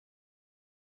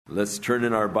Let's turn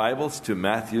in our Bibles to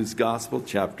Matthew's Gospel,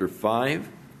 chapter 5.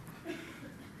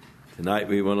 Tonight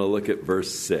we want to look at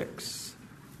verse 6.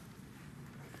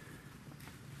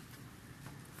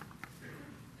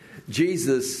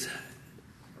 Jesus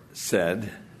said,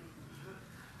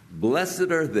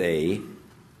 "Blessed are they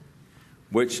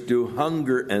which do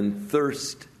hunger and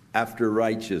thirst after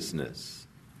righteousness,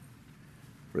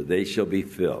 for they shall be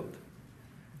filled."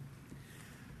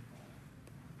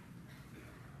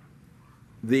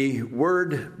 The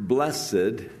word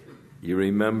blessed, you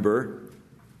remember,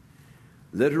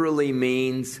 literally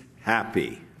means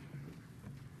happy,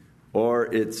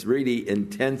 or it's really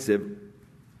intensive,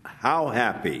 how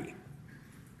happy,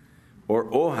 or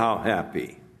oh how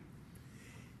happy.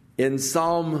 In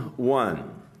Psalm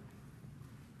 1,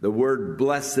 the word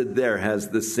blessed there has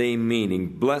the same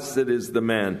meaning. Blessed is the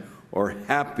man, or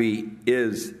happy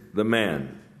is the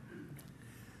man.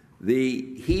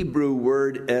 The Hebrew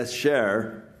word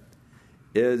esher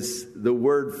is the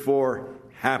word for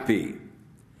happy,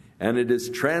 and it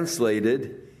is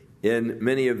translated in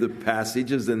many of the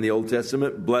passages in the Old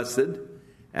Testament, blessed,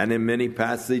 and in many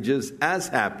passages as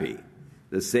happy.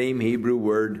 The same Hebrew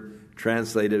word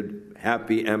translated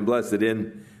happy and blessed.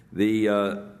 In the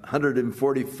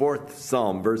 144th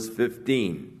Psalm, verse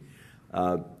 15,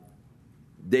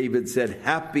 David said,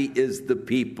 "Happy is the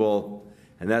people,"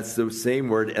 and that's the same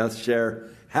word, esher.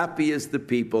 Happy is the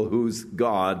people whose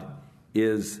God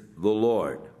is the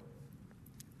Lord.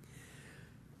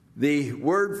 The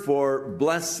word for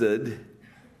blessed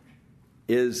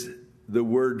is the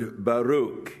word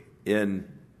Baruch in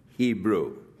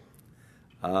Hebrew.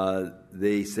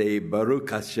 They say Baruch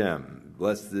Hashem,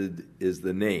 blessed is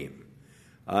the name.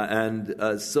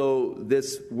 So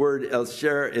this word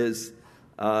esher is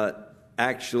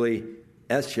actually,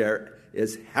 esher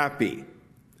is happy.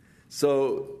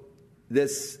 So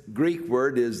this Greek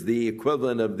word is the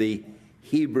equivalent of the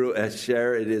Hebrew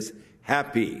esher. It is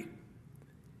happy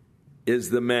is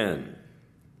the man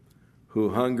who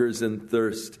hungers and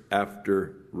thirsts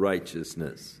after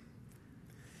righteousness.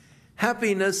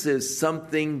 Happiness is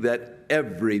something that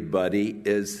everybody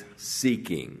is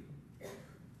seeking.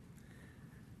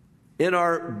 In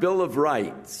our Bill of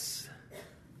Rights,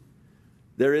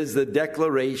 there is the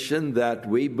declaration that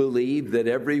we believe that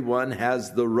everyone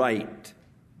has the right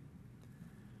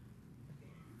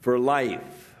for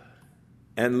life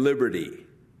and liberty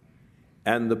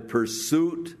and the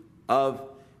pursuit of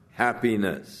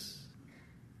happiness.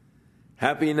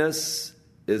 Happiness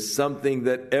is something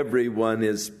that everyone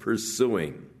is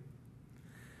pursuing.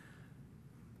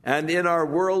 And in our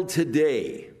world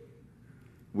today,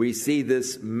 we see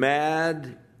this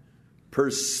mad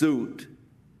pursuit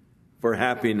for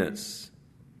happiness.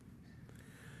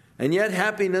 And yet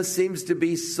happiness seems to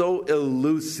be so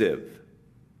elusive.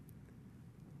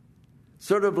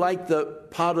 Sort of like the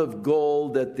pot of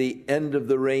gold at the end of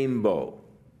the rainbow.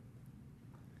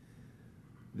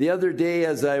 The other day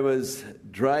as I was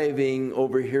driving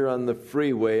over here on the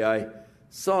freeway, I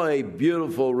saw a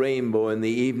beautiful rainbow in the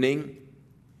evening.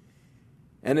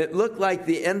 And it looked like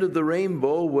the end of the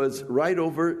rainbow was right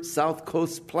over South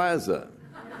Coast Plaza.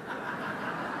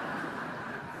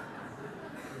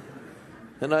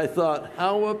 And I thought,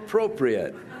 how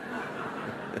appropriate.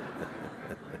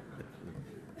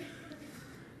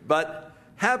 But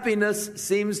happiness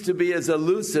seems to be as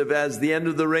elusive as the end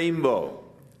of the rainbow.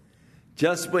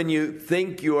 Just when you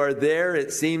think you are there,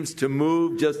 it seems to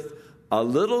move just a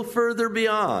little further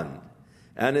beyond.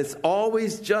 And it's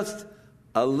always just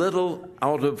a little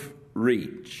out of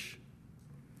reach.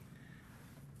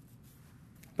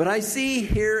 But I see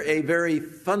here a very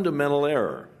fundamental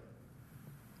error.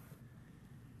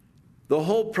 The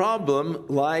whole problem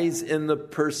lies in the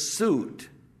pursuit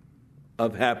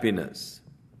of happiness.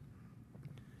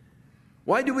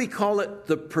 Why do we call it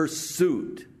the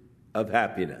pursuit of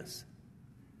happiness?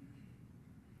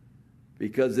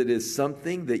 Because it is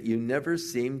something that you never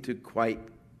seem to quite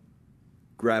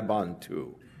grab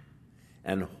onto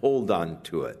and hold on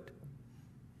to it.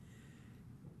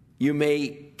 You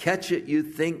may catch it, you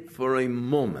think, for a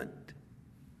moment,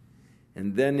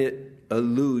 and then it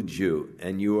eludes you,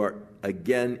 and you are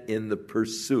again in the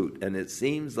pursuit. And it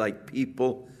seems like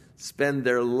people spend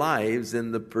their lives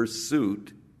in the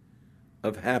pursuit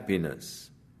of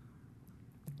happiness.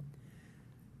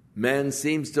 Man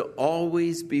seems to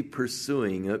always be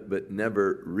pursuing it, but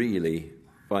never really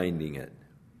finding it.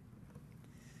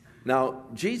 Now,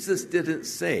 Jesus didn't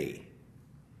say,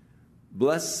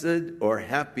 "Blessed or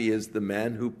happy is the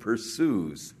man who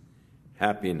pursues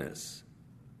happiness."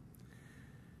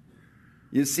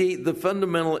 You see, the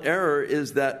fundamental error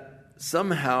is that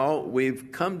somehow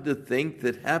we've come to think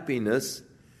that happiness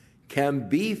can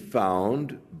be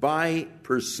found by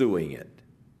pursuing it.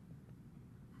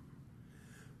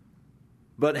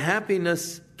 But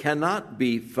happiness cannot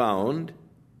be found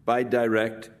by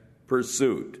direct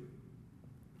pursuit.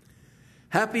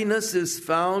 Happiness is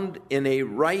found in a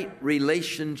right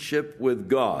relationship with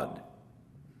God,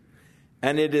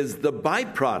 and it is the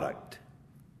byproduct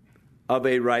of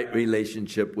a right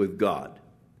relationship with God.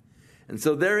 And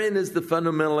so therein is the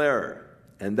fundamental error,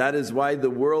 and that is why the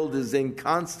world is in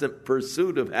constant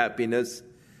pursuit of happiness,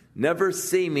 never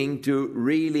seeming to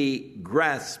really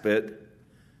grasp it,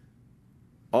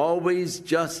 always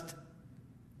just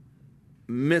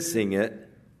missing it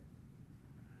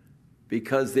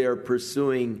because they are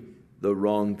pursuing the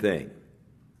wrong thing.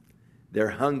 They're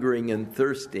hungering and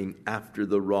thirsting after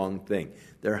the wrong thing.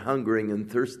 They're hungering and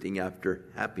thirsting after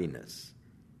happiness.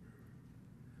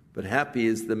 But happy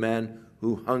is the man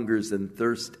who hungers and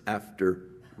thirsts after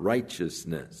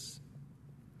righteousness.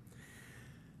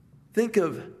 Think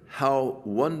of how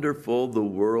wonderful the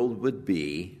world would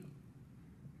be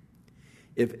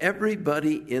if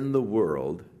everybody in the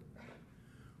world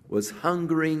was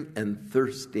hungering and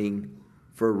thirsting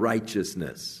for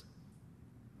righteousness.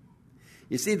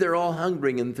 You see, they're all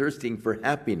hungering and thirsting for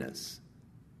happiness.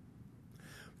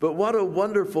 But what a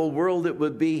wonderful world it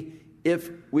would be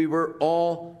if we were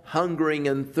all hungering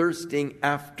and thirsting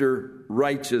after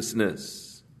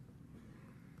righteousness.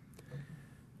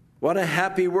 What a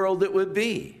happy world it would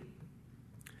be.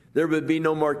 There would be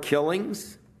no more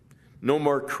killings, no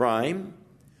more crime.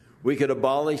 We could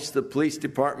abolish the police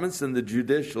departments and the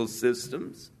judicial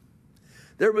systems.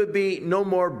 There would be no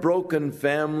more broken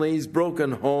families,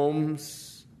 broken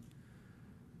homes,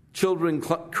 children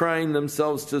crying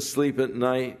themselves to sleep at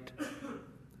night.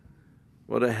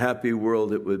 What a happy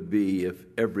world it would be if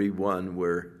everyone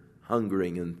were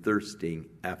hungering and thirsting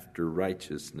after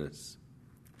righteousness.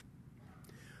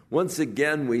 Once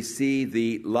again, we see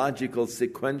the logical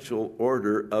sequential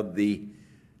order of the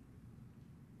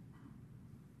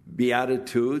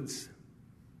Beatitudes.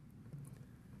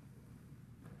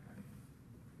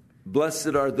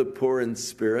 Blessed are the poor in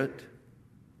spirit.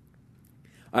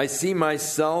 I see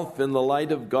myself in the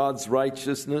light of God's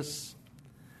righteousness.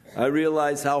 I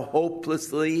realize how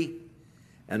hopelessly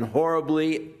and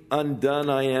horribly undone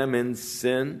I am in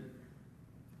sin.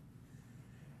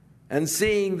 And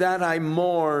seeing that, I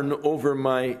mourn over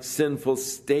my sinful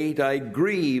state. I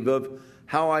grieve of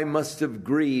how I must have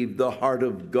grieved the heart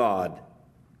of God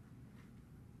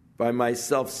by my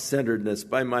self-centeredness,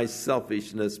 by my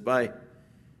selfishness, by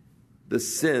the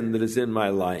sin that is in my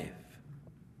life.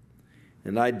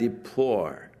 And I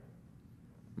deplore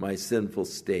my sinful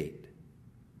state.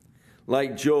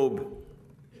 Like Job,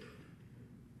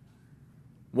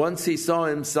 once he saw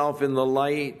himself in the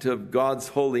light of God's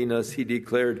holiness, he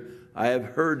declared, I have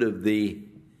heard of thee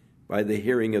by the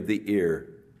hearing of the ear,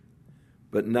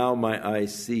 but now my eye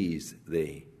sees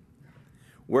thee.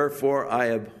 Wherefore I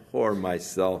abhor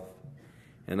myself,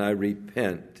 and I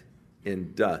repent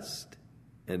in dust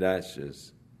and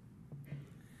ashes.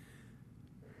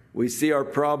 We see our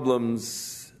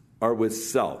problems are with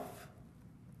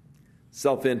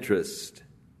self-interest,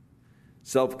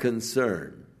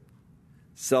 self-concern,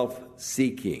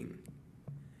 self-seeking.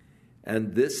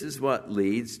 And this is what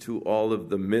leads to all of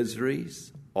the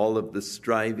miseries, all of the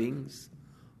strivings,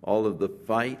 all of the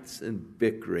fights and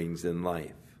bickerings in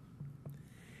life.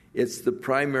 It's the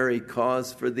primary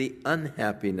cause for the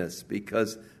unhappiness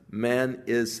because man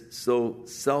is so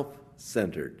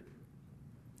self-centered.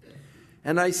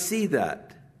 And I see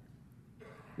that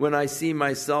when I see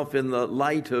myself in the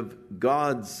light of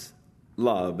God's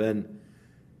love and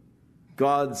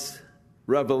God's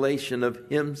revelation of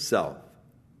himself.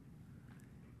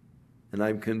 And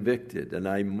I'm convicted, and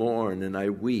I mourn, and I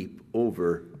weep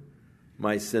over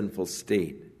my sinful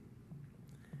state.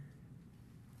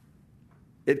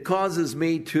 It causes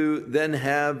me to then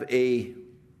have a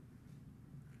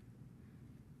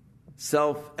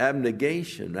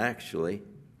self-abnegation, actually.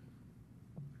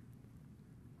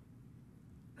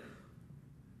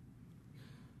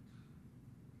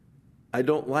 I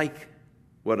don't like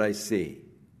what I see.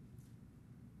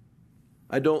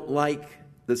 I don't like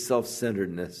the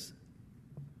self-centeredness.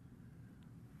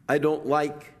 I don't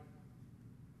like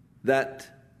that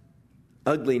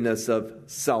ugliness of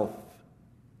self.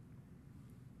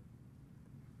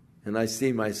 And I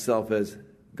see myself as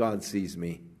God sees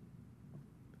me.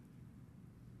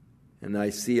 And I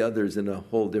see others in a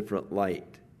whole different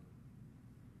light.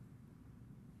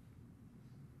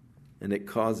 And it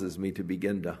causes me to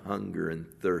begin to hunger and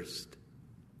thirst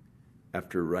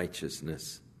after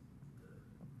righteousness.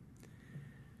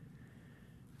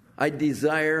 I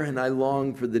desire and I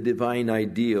long for the divine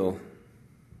ideal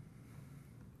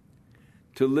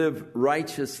to live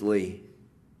righteously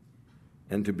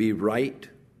and to be right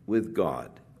with God.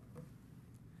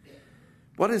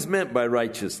 What is meant by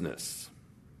righteousness?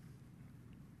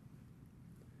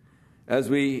 As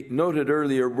we noted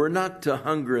earlier, we're not to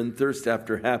hunger and thirst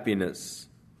after happiness.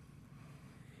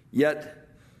 Yet,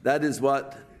 that is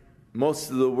what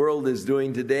most of the world is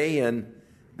doing today, and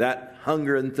that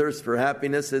hunger and thirst for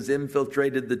happiness has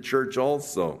infiltrated the church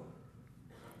also.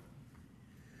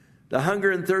 The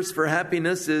hunger and thirst for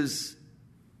happiness is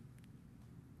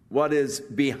what is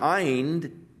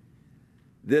behind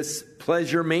this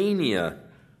pleasure mania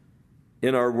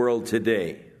in our world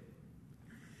today.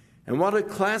 And what a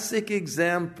classic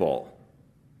example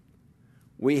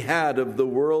we had of the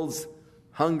world's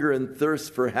hunger and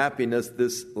thirst for happiness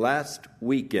this last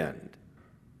weekend,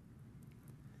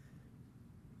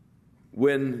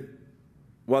 when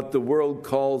what the world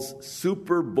calls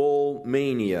Super Bowl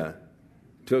mania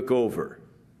took over.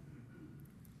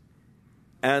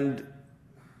 And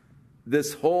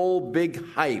this whole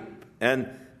big hype, and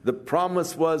the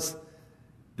promise was,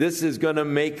 this is going to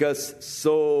make us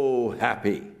so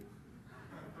happy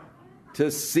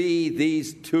to see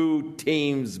these two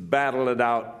teams battle it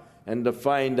out and to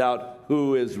find out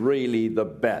who is really the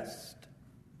best.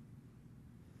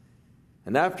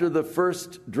 And after the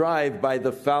first drive by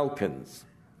the Falcons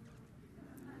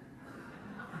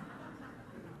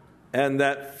and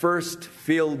that first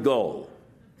field goal,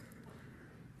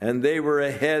 and they were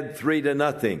ahead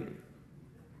 3-0.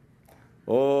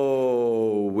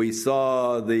 Oh, we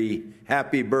saw the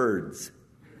happy birds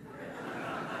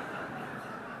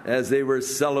as they were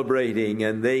celebrating,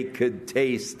 and they could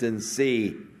taste and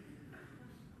see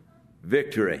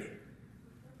victory.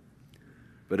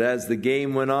 But as the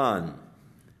game went on,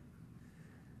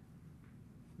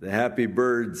 the happy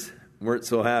birds weren't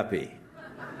so happy.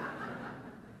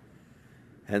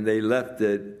 And they left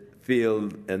the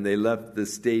field and they left the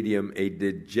stadium a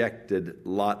dejected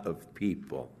lot of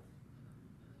people.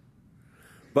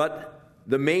 But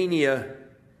the mania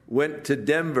went to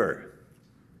Denver.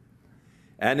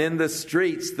 And in the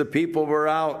streets, the people were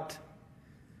out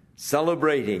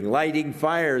celebrating, lighting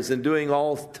fires, and doing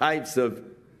all types of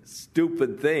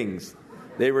stupid things.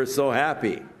 They were so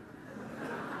happy.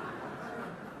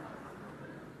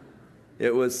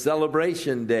 It was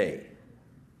celebration day.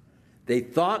 They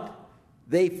thought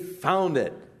they found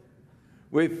it.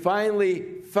 We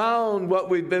finally found what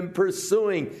we've been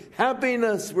pursuing.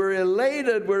 Happiness. We're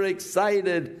elated. We're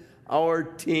excited. Our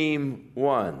team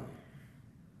won.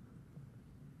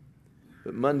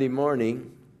 But Monday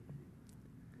morning,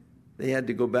 they had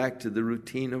to go back to the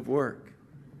routine of work.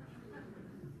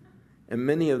 And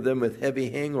many of them with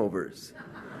heavy hangovers.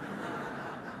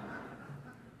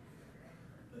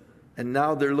 And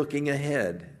now they're looking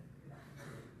ahead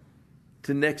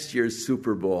to next year's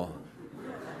Super Bowl.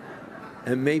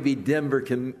 And maybe Denver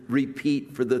can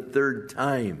repeat for the third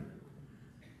time.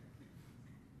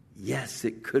 Yes,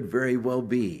 it could very well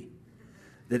be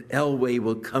that Elway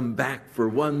will come back for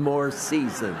one more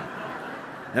season.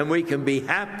 And we can be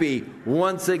happy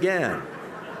once again.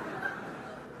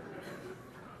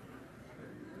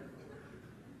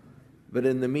 But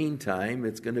in the meantime,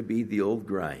 it's going to be the old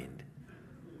grind.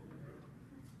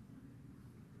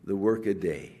 The work a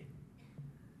day.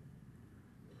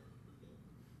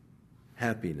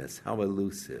 Happiness, how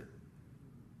elusive.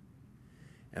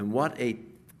 And what a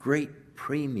great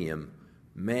premium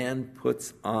man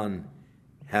puts on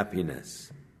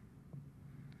happiness.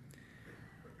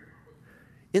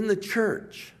 In the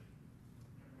church,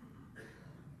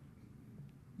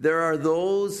 there are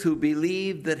those who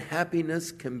believe that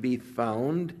happiness can be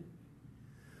found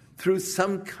through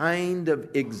some kind of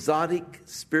exotic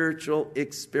spiritual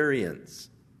experience.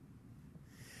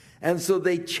 And so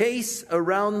they chase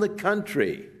around the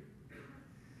country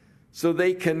so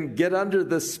they can get under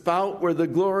the spout where the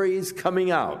glory is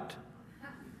coming out.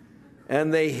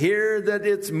 And they hear that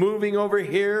it's moving over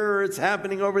here or it's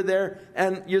happening over there.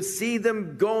 And you see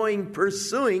them going,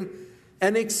 pursuing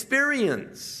an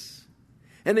experience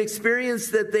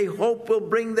that they hope will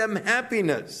bring them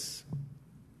happiness.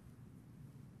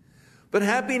 But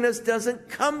happiness doesn't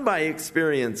come by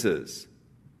experiences.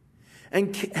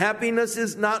 And happiness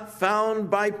is not found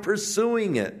by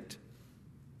pursuing it.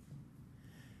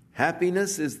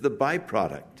 Happiness is the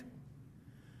byproduct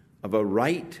of a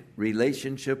right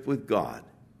relationship with God.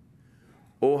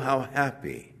 Oh, how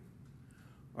happy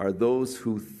are those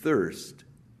who thirst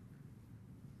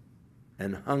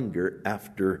and hunger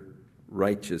after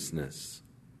righteousness.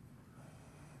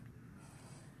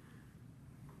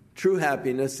 True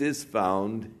happiness is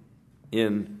found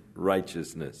in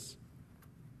righteousness.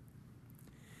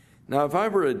 Now, if I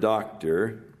were a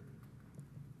doctor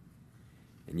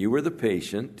and you were the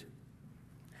patient,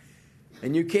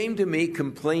 and you came to me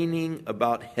complaining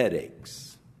about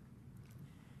headaches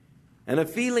and a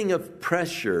feeling of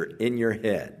pressure in your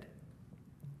head.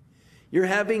 You're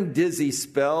having dizzy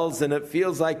spells, and it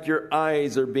feels like your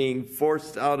eyes are being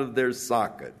forced out of their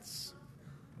sockets.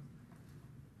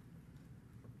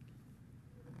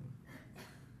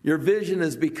 Your vision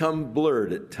has become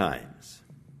blurred at times.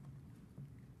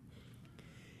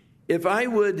 If I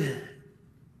would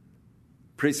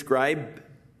prescribe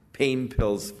pain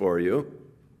pills for you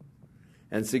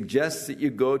and suggest that you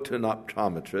go to an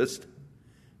optometrist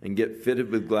and get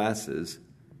fitted with glasses,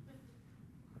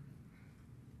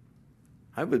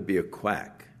 I would be a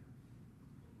quack.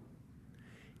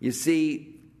 You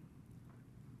see,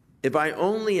 if I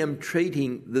only am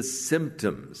treating the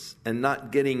symptoms and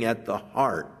not getting at the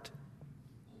heart,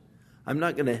 I'm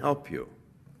not going to help you.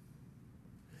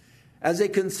 As a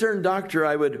concerned doctor,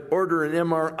 I would order an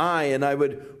MRI, and I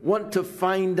would want to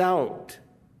find out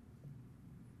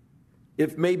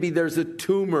if maybe there's a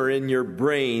tumor in your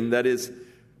brain that is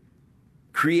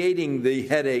creating the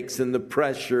headaches and the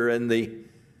pressure and the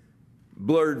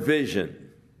blurred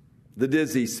vision, the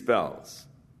dizzy spells.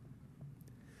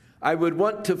 I would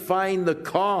want to find the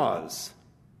cause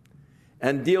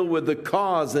and deal with the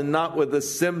cause and not with the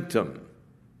symptom.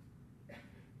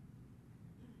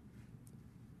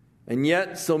 And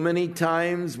yet, so many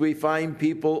times we find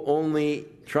people only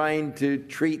trying to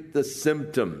treat the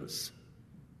symptoms,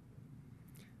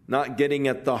 not getting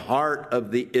at the heart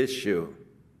of the issue.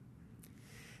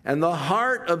 And the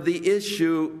heart of the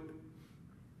issue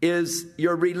is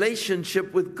your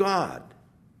relationship with God.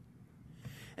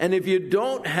 And if you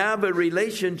don't have a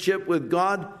relationship with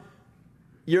God,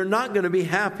 you're not going to be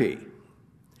happy.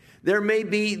 There may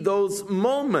be those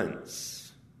moments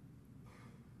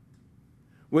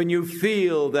when you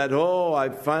feel that, oh,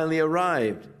 I've finally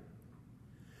arrived.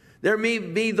 There may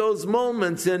be those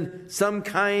moments in some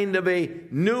kind of a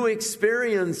new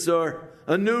experience or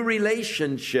a new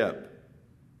relationship.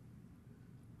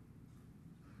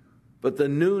 But the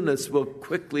newness will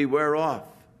quickly wear off.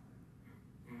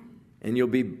 And you'll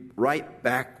be right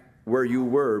back where you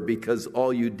were because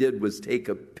all you did was take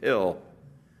a pill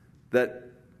that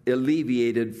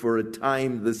alleviated for a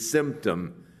time the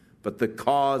symptom, but the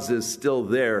cause is still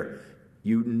there.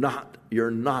 You're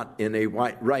not in a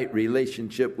right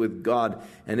relationship with God.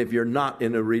 And if you're not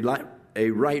in a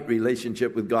right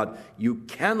relationship with God, you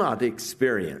cannot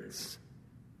experience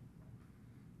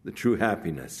the true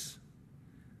happiness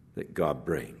that God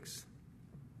brings.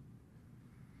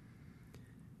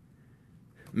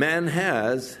 Man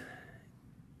has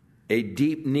a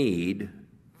deep need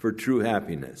for true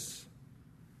happiness.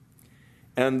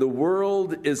 And the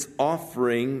world is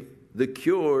offering the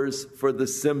cures for the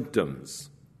symptoms,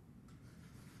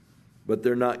 but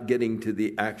they're not getting to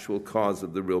the actual cause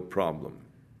of the real problem.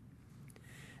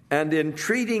 And in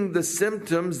treating the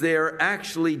symptoms, they are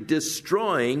actually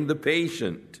destroying the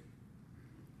patient.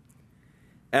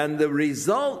 And the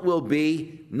result will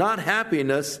be not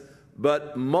happiness,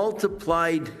 but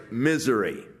multiplied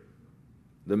misery.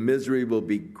 The misery will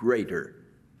be greater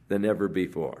than ever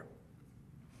before.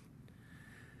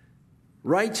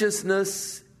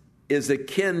 Righteousness is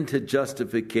akin to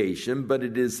justification, but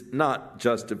it is not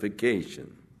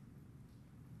justification.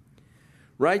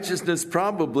 Righteousness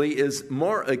probably is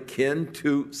more akin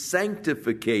to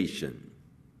sanctification.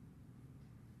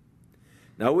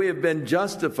 Now, we have been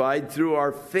justified through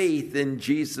our faith in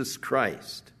Jesus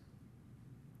Christ.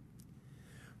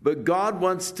 But God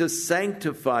wants to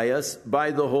sanctify us by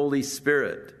the Holy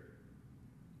Spirit.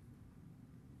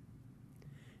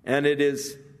 And it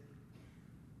is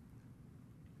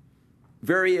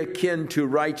very akin to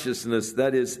righteousness,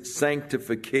 that is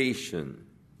sanctification.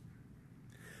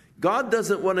 God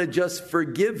doesn't want to just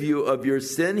forgive you of your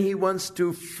sin. He wants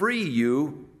to free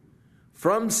you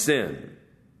from sin.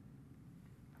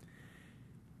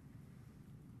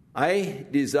 I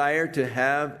desire to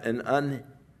have an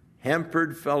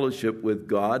unhampered fellowship with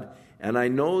God, and I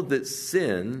know that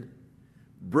sin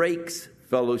breaks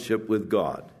fellowship with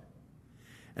God.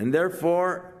 And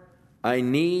therefore, I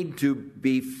need to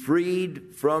be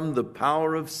freed from the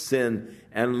power of sin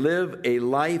and live a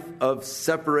life of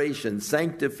separation,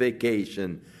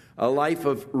 sanctification, a life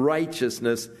of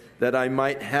righteousness, that I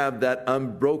might have that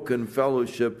unbroken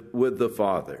fellowship with the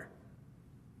Father.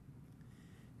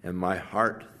 And my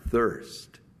heart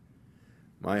thirsts,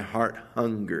 my heart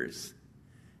hungers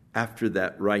after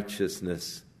that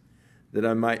righteousness, that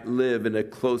I might live in a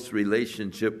close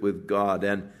relationship with God.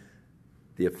 And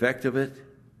the effect of it,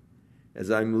 as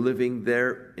I'm living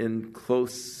there in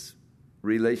close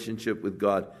relationship with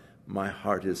God, my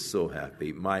heart is so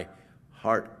happy. My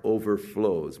heart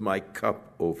overflows, my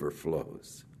cup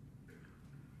overflows.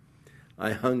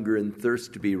 I hunger and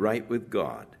thirst to be right with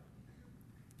God.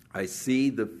 I see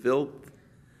the filth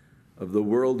of the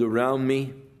world around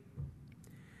me,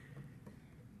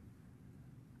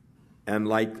 and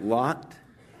like Lot,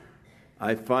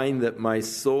 I find that my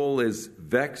soul is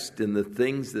vexed in the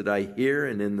things that I hear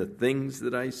and in the things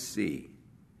that I see,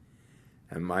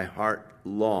 and my heart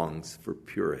longs for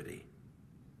purity.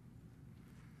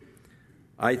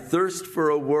 I thirst for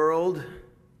a world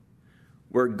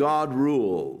where God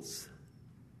rules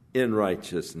in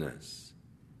righteousness.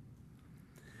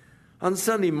 On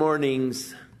Sunday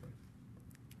mornings,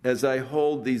 as I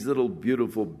hold these little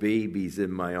beautiful babies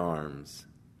in my arms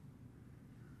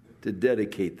to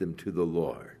dedicate them to the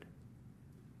Lord,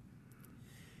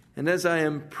 and as I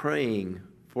am praying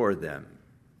for them,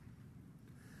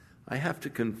 I have to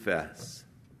confess,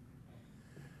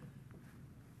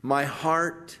 my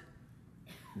heart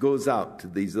goes out to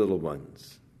these little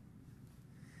ones.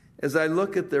 As I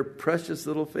look at their precious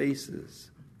little faces,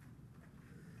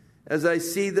 as I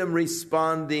see them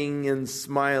responding and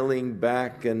smiling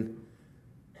back, and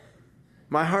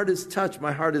my heart is touched,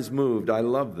 my heart is moved. I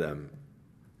love them.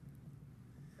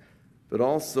 But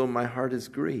also my heart is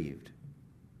grieved,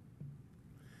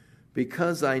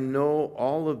 because I know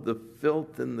all of the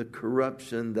filth and the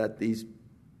corruption that these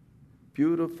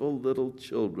beautiful little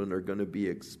children are going to be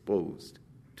exposed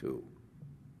to.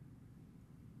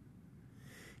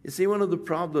 You see, one of the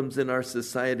problems in our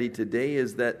society today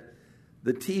is that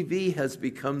the TV has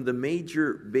become the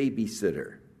major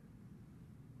babysitter.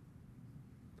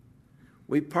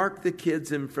 We park the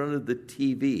kids in front of the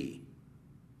TV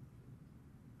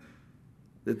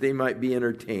that they might be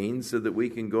entertained so that we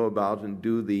can go about and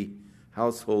do the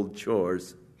household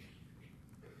chores.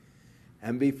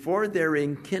 And before they're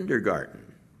in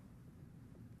kindergarten,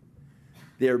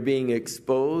 they're being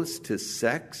exposed to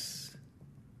sex,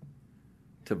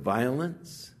 to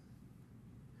violence,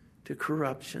 to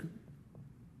corruption.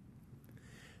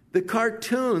 The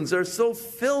cartoons are so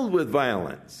filled with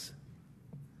violence.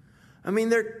 I mean,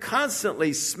 they're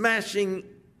constantly smashing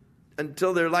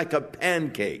until they're like a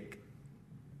pancake,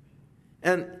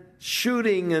 and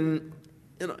shooting and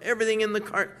everything in the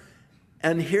car.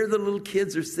 And here the little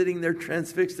kids are sitting there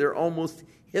transfixed. They're almost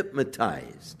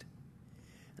hypnotized.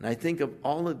 And I think of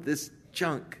all of this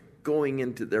junk going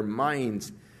into their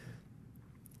minds.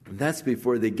 And that's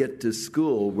before they get to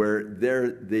school, where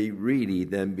they really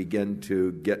then begin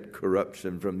to get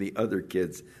corruption from the other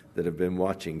kids that have been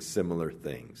watching similar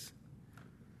things.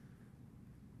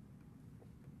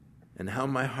 And how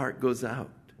my heart goes out.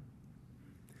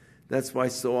 That's why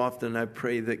so often I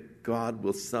pray that God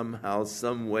will somehow,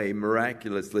 some way,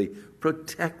 miraculously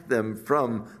protect them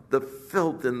from the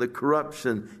filth and the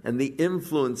corruption and the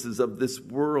influences of this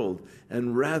world.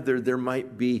 And rather, there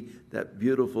might be that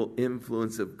beautiful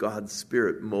influence of God's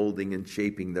Spirit molding and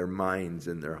shaping their minds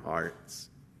and their hearts.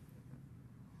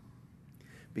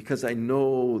 Because I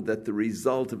know that the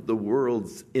result of the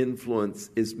world's influence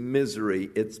is misery,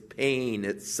 it's pain,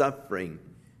 it's suffering.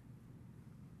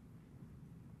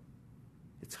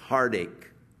 It's heartache,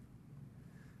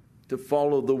 to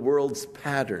follow the world's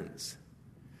patterns,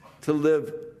 to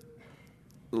live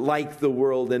like the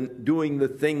world and doing the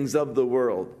things of the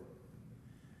world.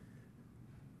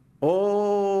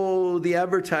 Oh, the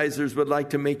advertisers would like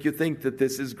to make you think that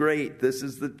this is great. This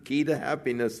is the key to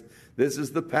happiness. This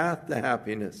is the path to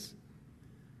happiness.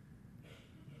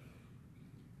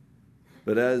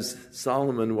 But as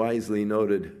Solomon wisely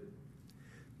noted,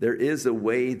 there is a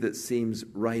way that seems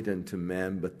right unto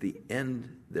man, but the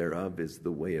end thereof is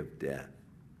the way of death.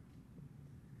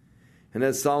 And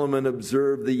as Solomon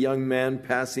observed the young man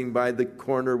passing by the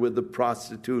corner with the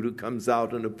prostitute who comes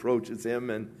out and approaches him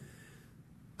and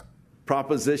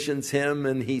propositions him,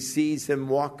 and he sees him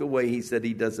walk away, he said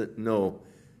he doesn't know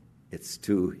it's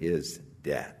to his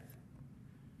death.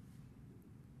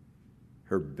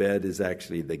 Her bed is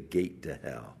actually the gate to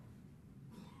hell.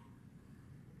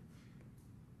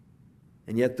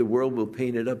 And yet the world will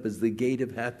paint it up as the gate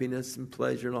of happiness and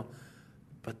pleasure and all,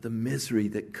 but the misery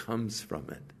that comes from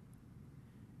it.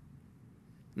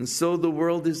 And so the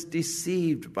world is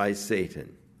deceived by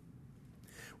Satan.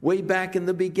 Way back in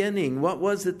the beginning, what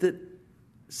was it that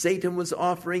Satan was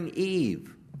offering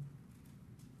Eve?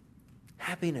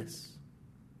 Happiness.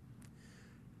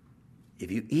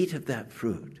 If you eat of that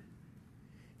fruit,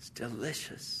 it's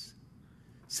delicious,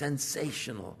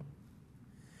 sensational,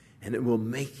 and it will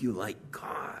make you like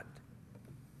God.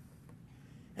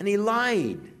 And he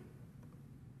lied.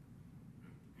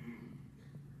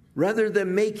 Rather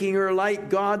than making her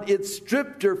like God, it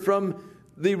stripped her from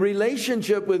the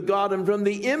relationship with God and from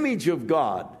the image of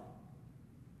God.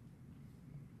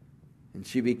 And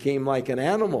she became like an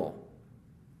animal,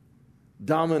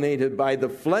 dominated by the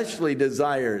fleshly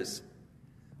desires.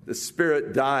 The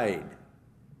spirit died.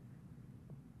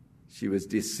 She was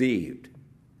deceived.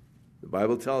 The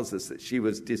Bible tells us that she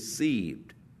was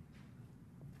deceived.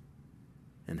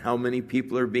 And how many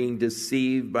people are being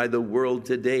deceived by the world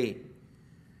today?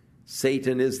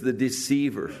 Satan is the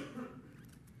deceiver.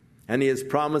 And he is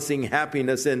promising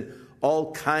happiness in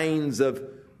all kinds of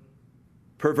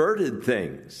perverted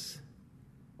things,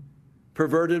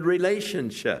 perverted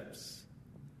relationships,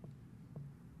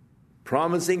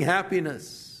 promising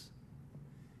happiness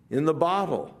in the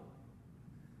bottle.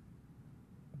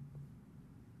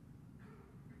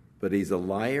 But he's a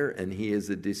liar and he is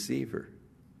a deceiver.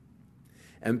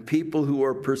 And people who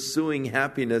are pursuing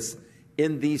happiness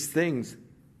in these things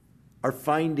are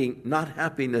finding not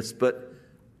happiness, but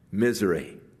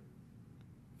misery,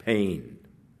 pain,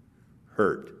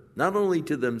 hurt, not only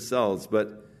to themselves,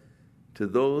 but to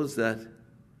those that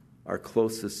are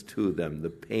closest to them, the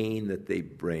pain that they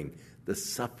bring, the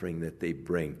suffering that they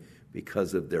bring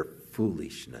because of their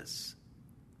foolishness.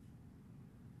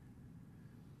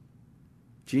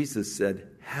 Jesus said,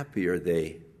 "Happy are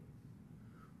they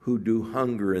who do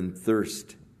hunger and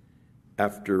thirst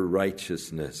after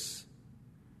righteousness,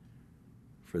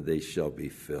 for they shall be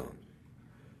filled."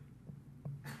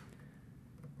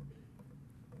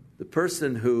 The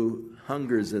person who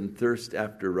hungers and thirsts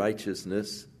after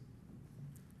righteousness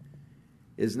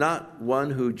is not one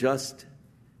who just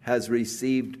has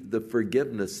received the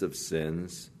forgiveness of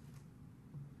sins,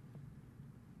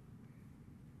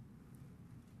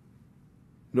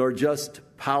 nor just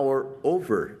power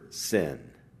over sin,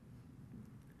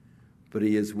 but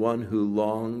he is one who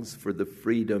longs for the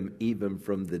freedom even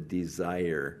from the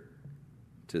desire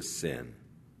to sin.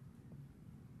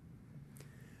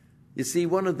 You see,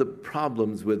 one of the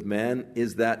problems with man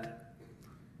is that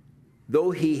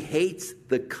though he hates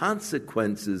the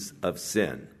consequences of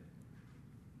sin,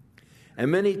 and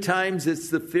many times it's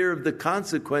the fear of the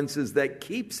consequences that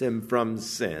keeps him from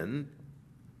sin,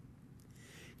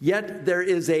 yet there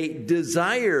is a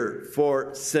desire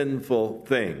for sinful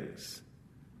things.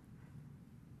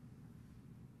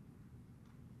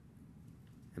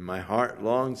 And my heart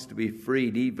longs to be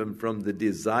freed even from the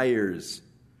desires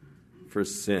for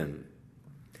sin.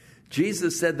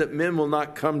 Jesus said that men will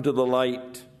not come to the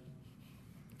light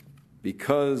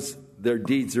because their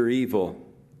deeds are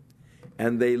evil,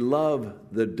 and they love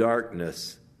the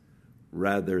darkness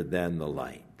rather than the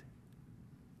light.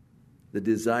 The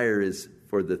desire is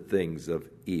for the things of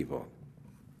evil.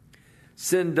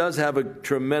 Sin does have a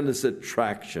tremendous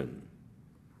attraction.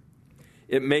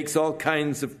 It makes all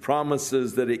kinds of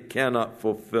promises that it cannot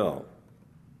fulfill.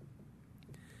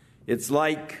 It's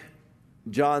like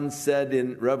John said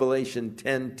in Revelation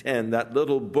 10:10, that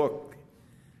little book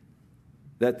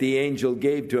that the angel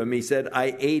gave to him. He said,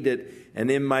 "I ate it, and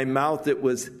in my mouth it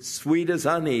was sweet as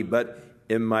honey, but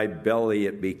in my belly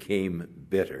it became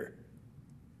bitter."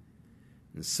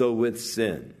 And so with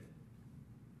sin,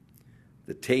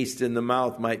 the taste in the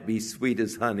mouth might be sweet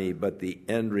as honey, but the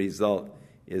end result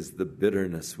is the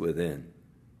bitterness within.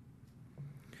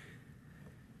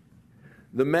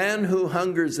 The man who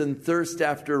hungers and thirsts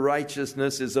after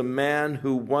righteousness is a man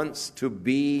who wants to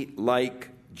be like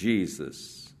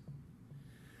Jesus,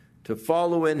 to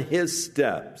follow in his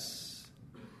steps,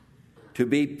 to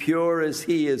be pure as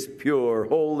he is pure,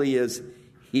 holy as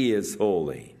he is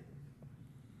holy.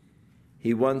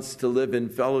 He wants to live in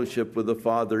fellowship with the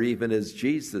Father even as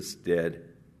Jesus did,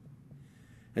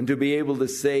 and to be able to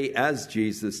say, as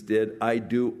Jesus did, "I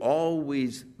do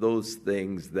always those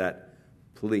things that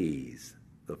please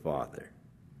the Father."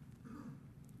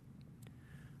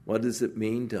 What does it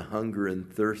mean to hunger and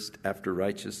thirst after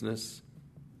righteousness?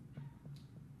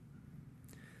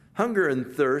 Hunger and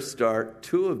thirst are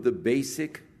two of the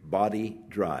basic body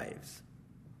drives.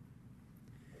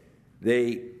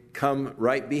 They come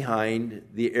right behind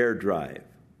the air drive,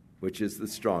 which is the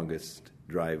strongest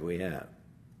drive we have.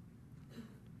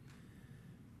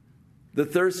 The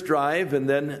thirst drive and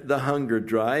then the hunger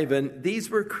drive, and these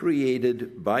were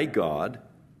created by God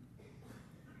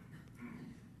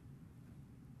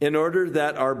in order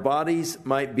that our bodies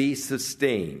might be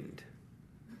sustained.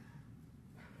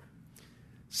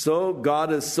 So God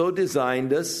has so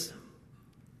designed us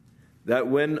that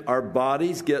when our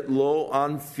bodies get low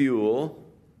on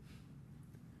fuel,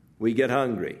 we get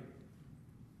hungry.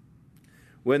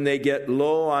 When they get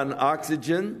low on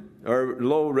oxygen, or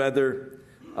low rather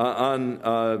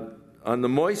on the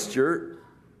moisture,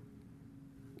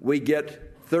 we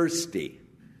get thirsty.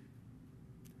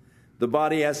 The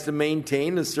body has to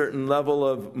maintain a certain level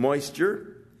of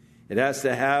moisture. It has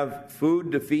to have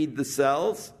food to feed the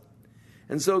cells.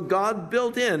 And so God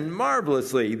built in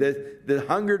marvelously the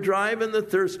hunger drive and the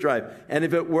thirst drive. And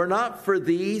if it were not for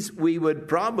these, we would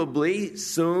probably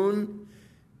soon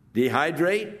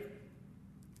dehydrate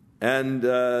and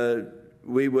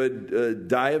we would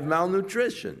die of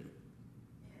malnutrition.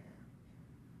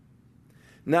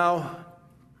 Now,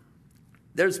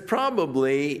 there's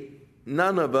probably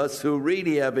none of us who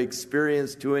really have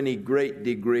experienced to any great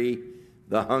degree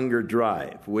the hunger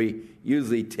drive. We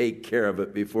usually take care of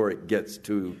it before it gets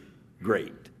too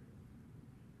great.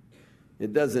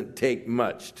 It doesn't take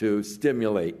much to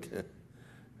stimulate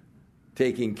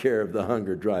taking care of the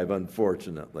hunger drive,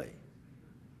 unfortunately.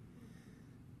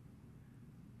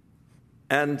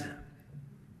 And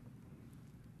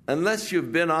unless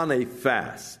you've been on a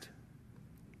fast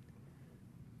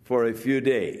for a few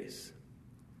days,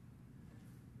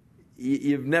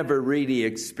 you've never really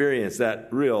experienced that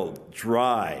real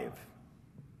drive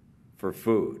for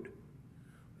food,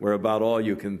 where about all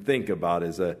you can think about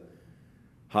is a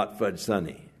hot fudge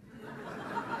sundae.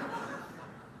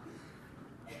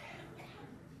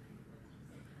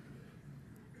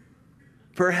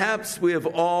 Perhaps we have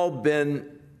all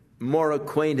been more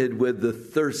acquainted with the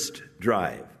thirst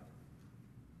drive,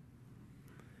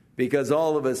 because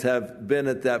all of us have been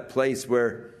at that place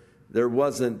where there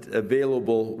wasn't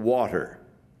available water.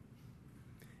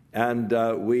 And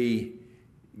we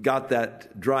got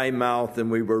that dry mouth and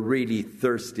we were really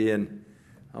thirsty, and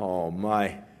oh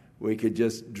my, we could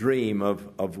just dream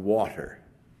of water.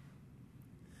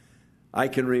 I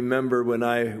can remember when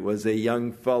I was a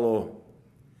young fellow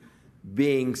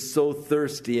being so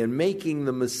thirsty and making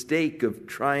the mistake of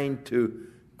trying to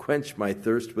quench my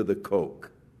thirst with a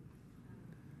Coke.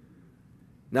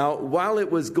 Now, while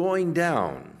it was going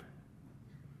down,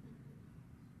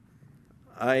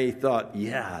 I thought,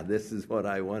 yeah, this is what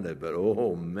I wanted, but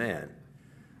oh man,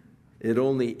 it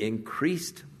only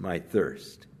increased my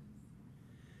thirst.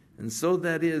 And so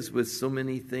that is with so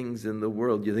many things in the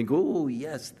world. You think, oh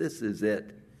yes, this is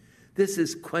it. This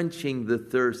is quenching the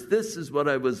thirst. This is what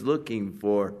I was looking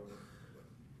for.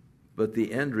 But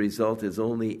the end result is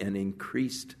only an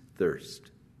increased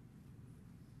thirst.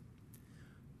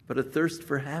 But a thirst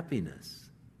for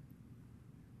happiness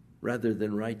rather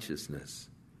than righteousness.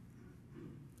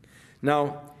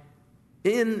 Now,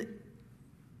 in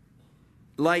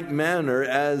like manner,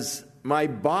 as my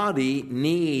body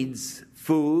needs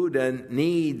food and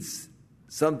needs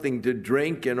something to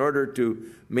drink in order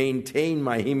to maintain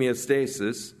my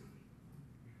homeostasis,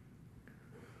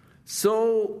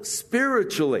 so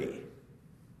spiritually,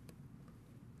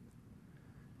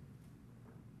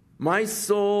 my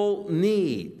soul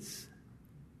needs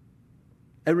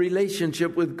a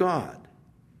relationship with God.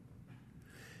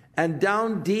 And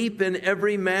down deep in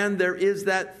every man there is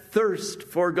that thirst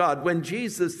for God. When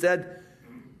Jesus said,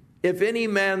 "If any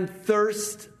man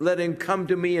thirst, let him come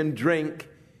to me and drink,"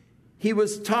 he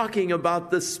was talking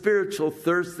about the spiritual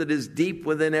thirst that is deep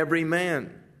within every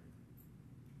man.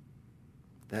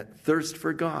 That thirst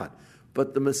for God.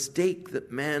 But the mistake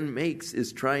that man makes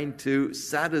is trying to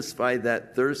satisfy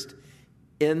that thirst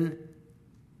in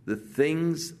the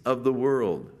things of the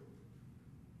world,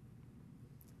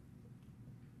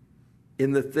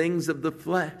 in the things of the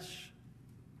flesh.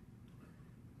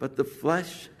 But the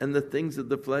flesh and the things of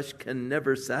the flesh can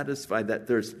never satisfy that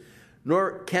thirst,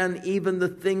 nor can even the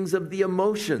things of the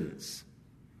emotions.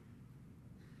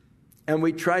 And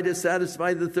we try to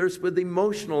satisfy the thirst with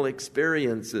emotional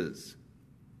experiences.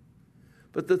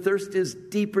 But the thirst is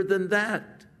deeper than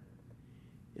that.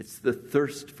 It's the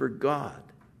thirst for God.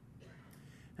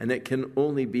 And it can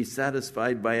only be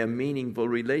satisfied by a meaningful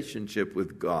relationship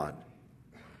with God.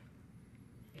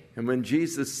 And when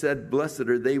Jesus said, "Blessed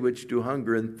are they which do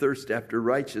hunger and thirst after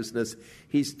righteousness,"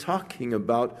 he's talking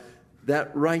about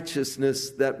that righteousness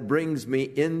that brings me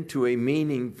into a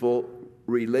meaningful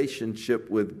relationship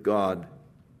with God.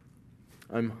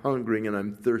 I'm hungering and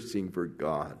I'm thirsting for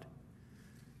God.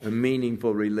 A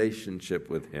meaningful relationship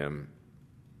with Him.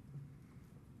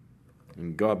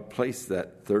 And God placed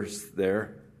that thirst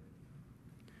there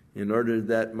in order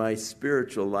that my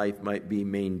spiritual life might be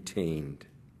maintained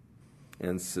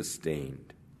and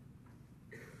sustained.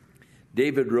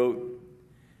 David wrote,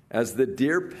 "As the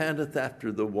deer panteth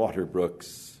after the water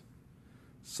brooks,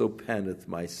 so panteth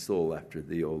my soul after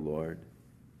thee, O Lord.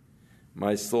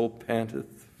 My soul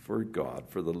panteth for God,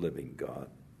 for the living God."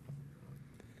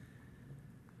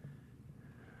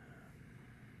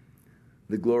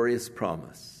 The glorious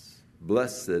promise,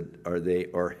 blessed are they,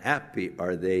 or happy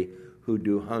are they, who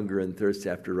do hunger and thirst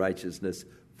after righteousness,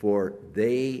 for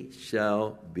they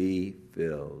shall be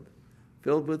filled.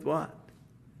 Filled with what?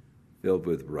 Filled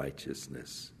with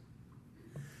righteousness.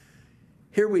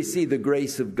 Here we see the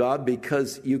grace of God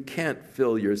because you can't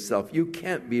fill yourself. You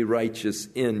can't be righteous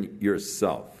in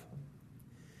yourself.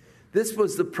 This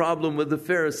was the problem with the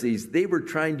Pharisees. They were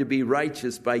trying to be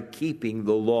righteous by keeping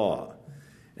the law.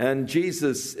 And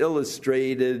Jesus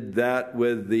illustrated that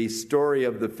with the story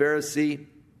of the Pharisee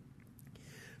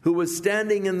who was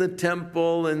standing in the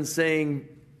temple and saying,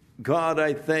 God,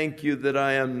 I thank you that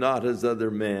I am not as other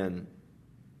men.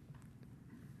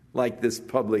 Like this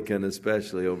publican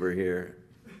especially over here.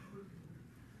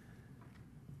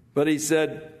 But he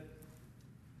said,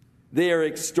 they are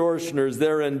extortioners,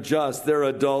 they're unjust, they're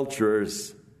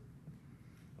adulterers.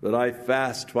 But I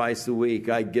fast twice a week,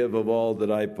 I give of all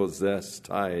that I possess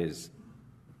tithes.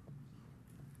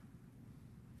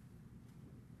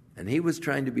 And he was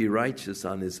trying to be righteous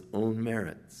on his own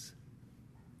merits.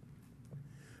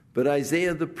 But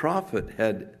Isaiah the prophet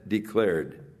had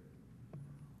declared,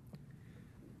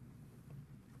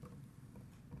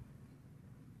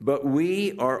 but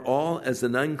we are all as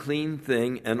an unclean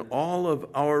thing, and all of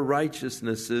our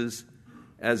righteousnesses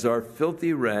as our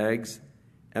filthy rags,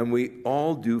 and we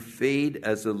all do fade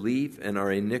as a leaf, and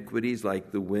our iniquities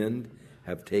like the wind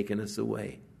have taken us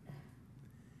away.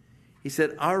 He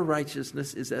said, our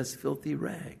righteousness is as filthy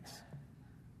rags.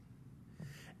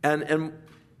 And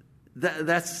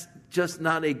that's just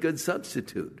not a good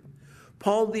substitute.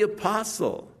 Paul the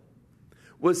apostle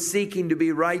was seeking to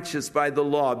be righteous by the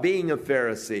law, being a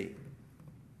Pharisee.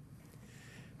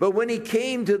 But when he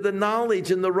came to the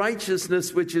knowledge and the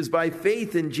righteousness which is by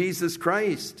faith in Jesus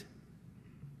Christ,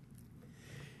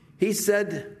 he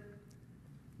said,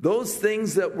 those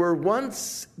things that were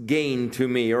once gain to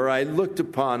me, or I looked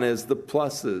upon as the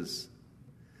pluses,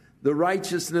 the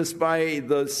righteousness by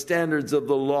the standards of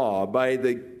the law, by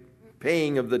the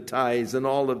paying of the tithes and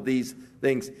all of these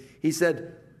things, he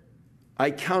said,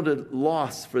 I counted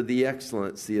loss for the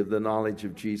excellency of the knowledge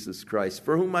of Jesus Christ,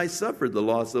 for whom I suffered the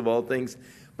loss of all things.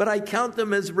 But I count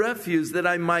them as refuse, that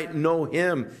I might know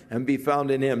him and be found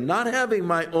in him, not having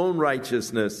my own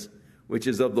righteousness, which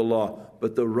is of the law,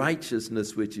 but the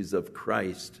righteousness which is of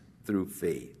Christ through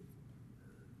faith.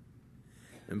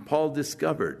 And Paul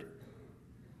discovered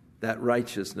that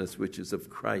righteousness which is of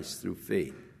Christ through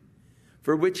faith,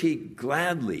 for which he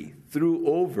gladly threw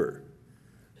over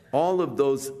all of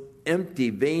those empty,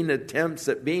 vain attempts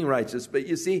at being righteous. But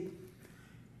you see,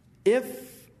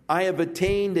 if I have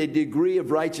attained a degree of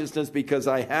righteousness because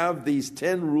I have these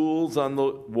 10 rules on the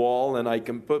wall and I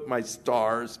can put my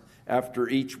stars after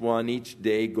each one, each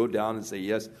day, go down and say,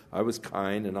 yes, I was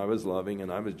kind and I was loving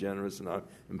and I was generous,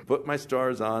 and put my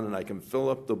stars on, and I can fill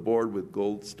up the board with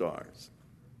gold stars.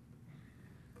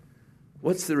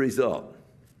 What's the result?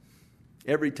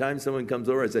 Every time someone comes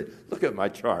over, I say, look at my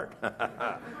chart.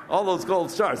 All those gold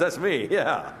stars, that's me,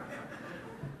 yeah.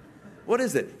 What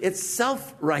is it? It's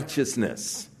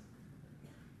self-righteousness.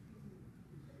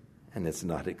 And it's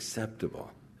not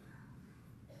acceptable.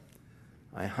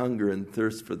 I hunger and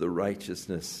thirst for the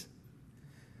righteousness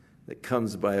that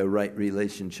comes by a right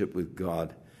relationship with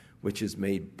God, which is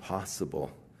made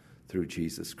possible through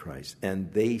Jesus Christ.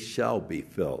 And they shall be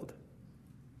filled.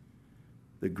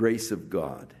 The grace of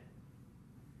God,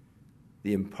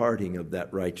 the imparting of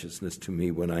that righteousness to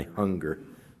me when I hunger,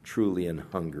 truly in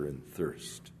hunger and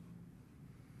thirst.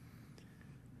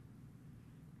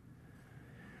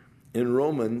 In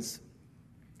Romans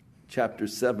chapter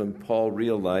 7, Paul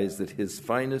realized that his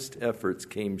finest efforts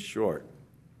came short.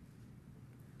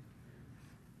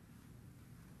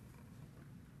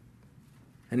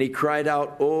 And he cried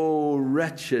out, "O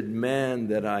wretched man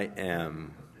that I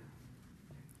am,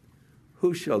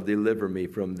 who shall deliver me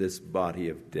from this body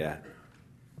of death?"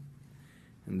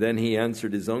 And then he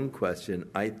answered his own question,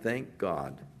 "I thank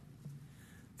God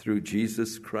through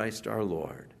Jesus Christ our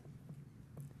Lord."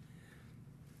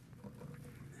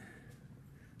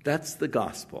 That's the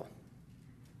gospel.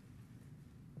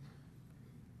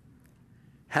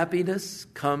 Happiness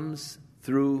comes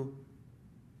through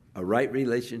a right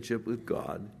relationship with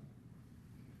God,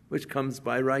 which comes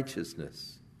by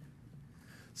righteousness.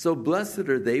 So blessed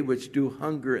are they which do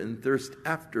hunger and thirst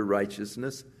after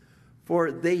righteousness,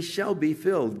 for they shall be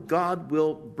filled. God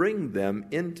will bring them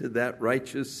into that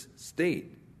righteous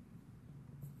state.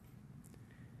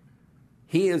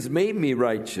 He has made me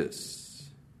righteous.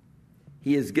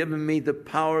 He has given me the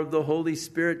power of the Holy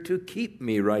Spirit to keep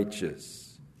me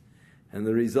righteous. And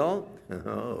the result?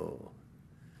 Oh,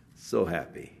 so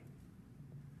happy.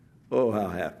 Oh, how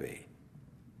happy.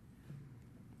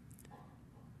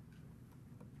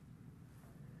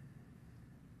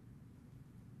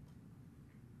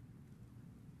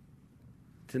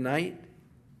 tonight?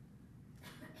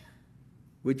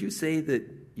 Would you say that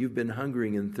you've been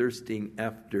hungering and thirsting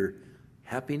after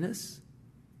happiness?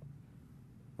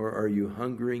 Or are you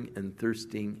hungering and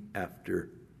thirsting after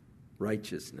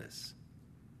righteousness?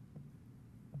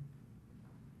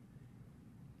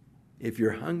 If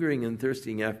you're hungering and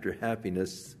thirsting after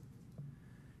happiness,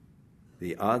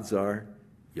 the odds are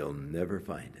you'll never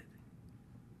find it.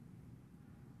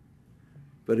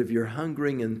 But if you're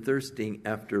hungering and thirsting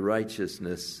after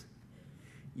righteousness,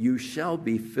 you shall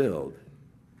be filled.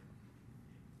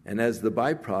 And as the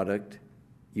byproduct,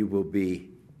 you will be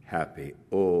happy.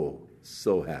 Oh,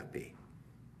 so happy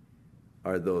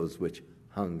are those which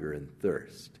hunger and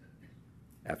thirst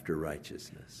after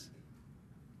righteousness.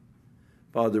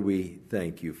 Father, we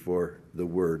thank you for the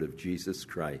word of Jesus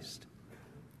Christ.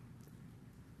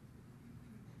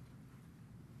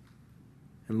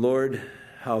 And Lord,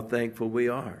 how thankful we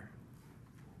are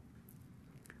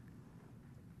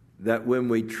that when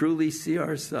we truly see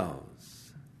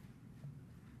ourselves,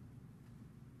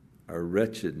 our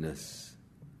wretchedness,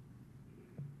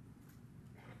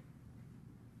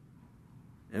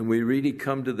 and we really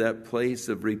come to that place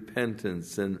of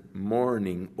repentance and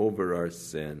mourning over our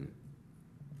sin,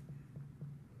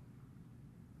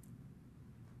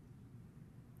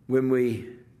 when we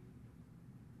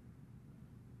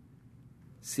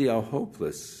see how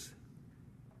hopeless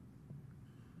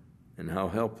and how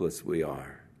helpless we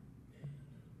are,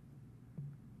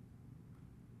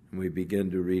 and we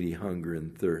begin to really hunger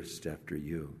and thirst after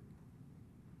you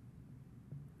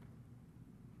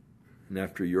and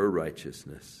after your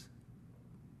righteousness,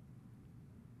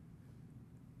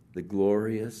 the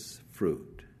glorious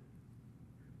fruit.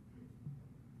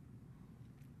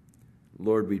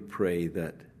 Lord, we pray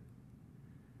that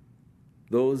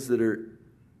those that are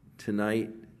tonight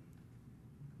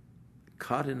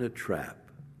caught in a trap,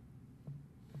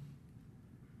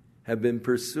 have been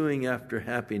pursuing after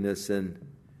happiness, and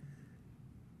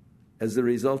as a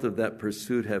result of that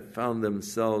pursuit have found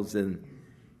themselves in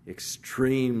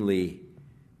extremely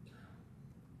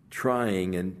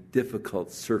trying and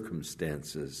difficult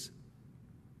circumstances,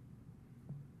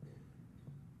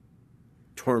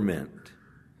 torment,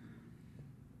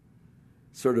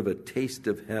 sort of a taste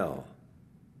of hell,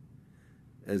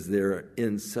 as they're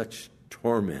in such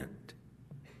torment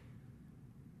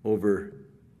over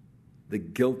the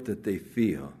guilt that they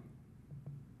feel.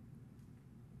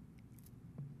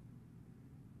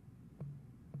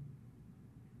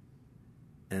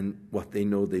 And what they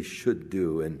know they should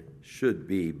do and should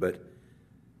be, but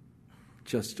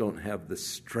just don't have the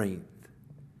strength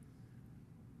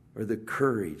or the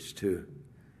courage to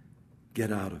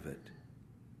get out of it.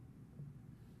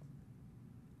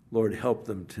 Lord, help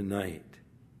them tonight,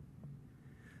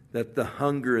 that the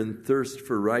hunger and thirst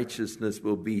for righteousness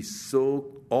will be so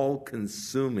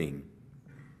all-consuming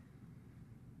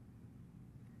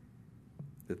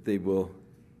that they will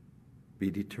be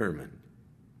determined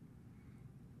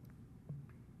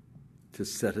to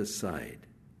set aside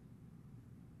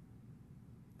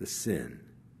the sin,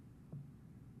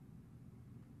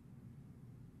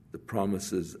 the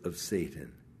promises of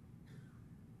Satan,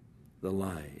 the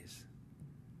lies,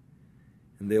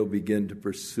 and they'll begin to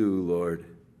pursue, Lord,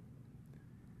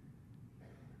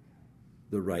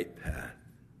 the right path,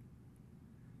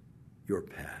 your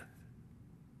path.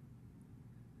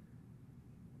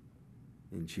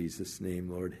 In Jesus' name,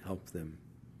 Lord, help them.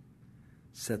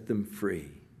 Set them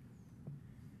free.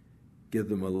 Give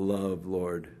them a love,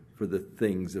 Lord, for the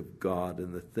things of God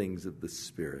and the things of the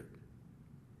Spirit.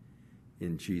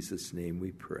 In Jesus' name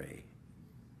we pray.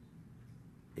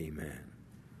 Amen.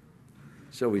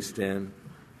 Shall we stand?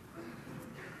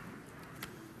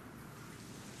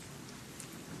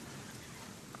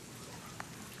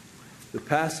 The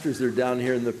pastors are down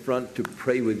here in the front to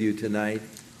pray with you tonight.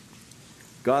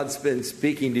 God's been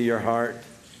speaking to your heart.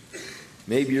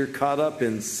 Maybe you're caught up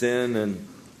in sin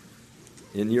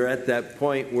and you're at that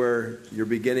point where you're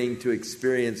beginning to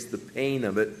experience the pain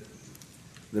of it,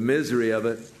 the misery of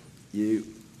it. You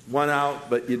want out,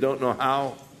 but you don't know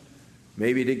how.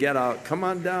 Maybe to get out. Come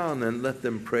on down and let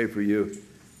them pray for you.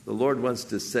 The Lord wants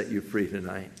to set you free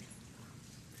tonight.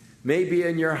 Maybe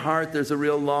in your heart there's a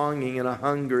real longing and a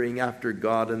hungering after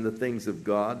God and the things of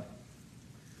God.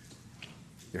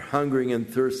 You're hungering and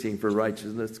thirsting for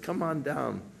righteousness. Come on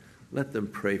down. Let them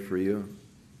pray for you.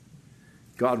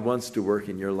 God wants to work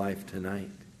in your life tonight.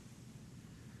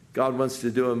 God wants to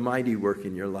do a mighty work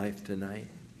in your life tonight.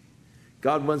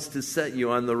 God wants to set you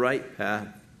on the right path,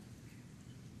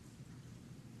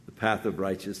 the path of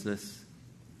righteousness,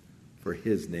 for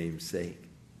His name's sake.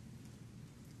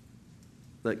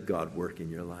 Let God work in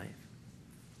your life.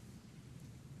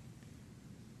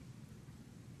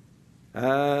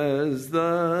 As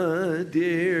the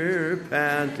deer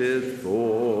panteth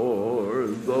for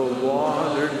the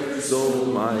water, so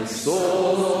my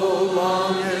soul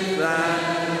longeth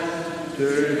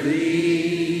after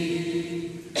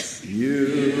thee.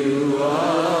 You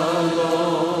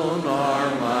alone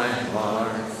are my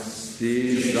heart's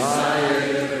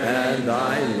desire, and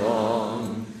I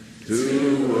long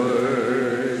to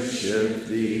worship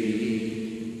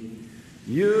thee.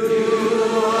 You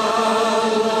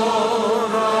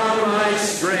alone are my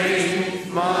strength,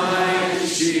 my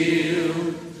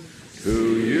shield.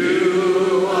 To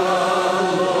you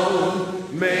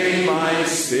alone may my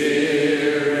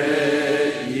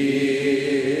spirit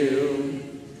yield.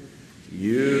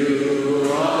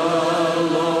 You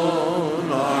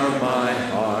alone are my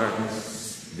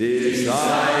heart's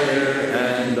desire,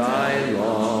 and I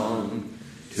long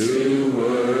to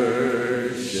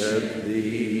worship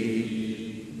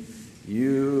thee.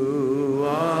 You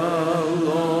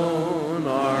alone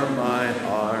are my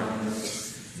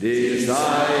heart's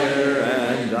desire,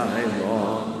 and I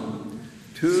long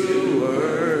to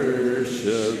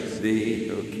worship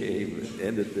thee. Okay, we'll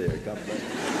end it there. God bless.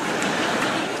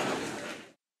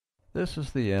 This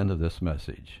is the end of this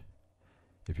message.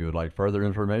 If you would like further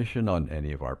information on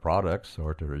any of our products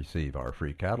or to receive our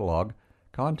free catalog,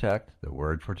 contact The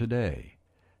Word for Today.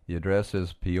 The address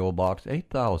is P.O. Box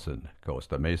 8000,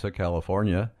 Costa Mesa,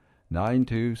 California,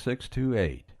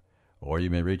 92628. Or you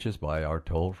may reach us by our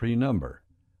toll-free number,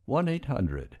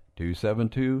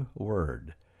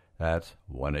 1-800-272-WORD. That's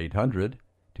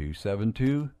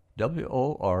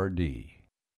 1-800-272-WORD.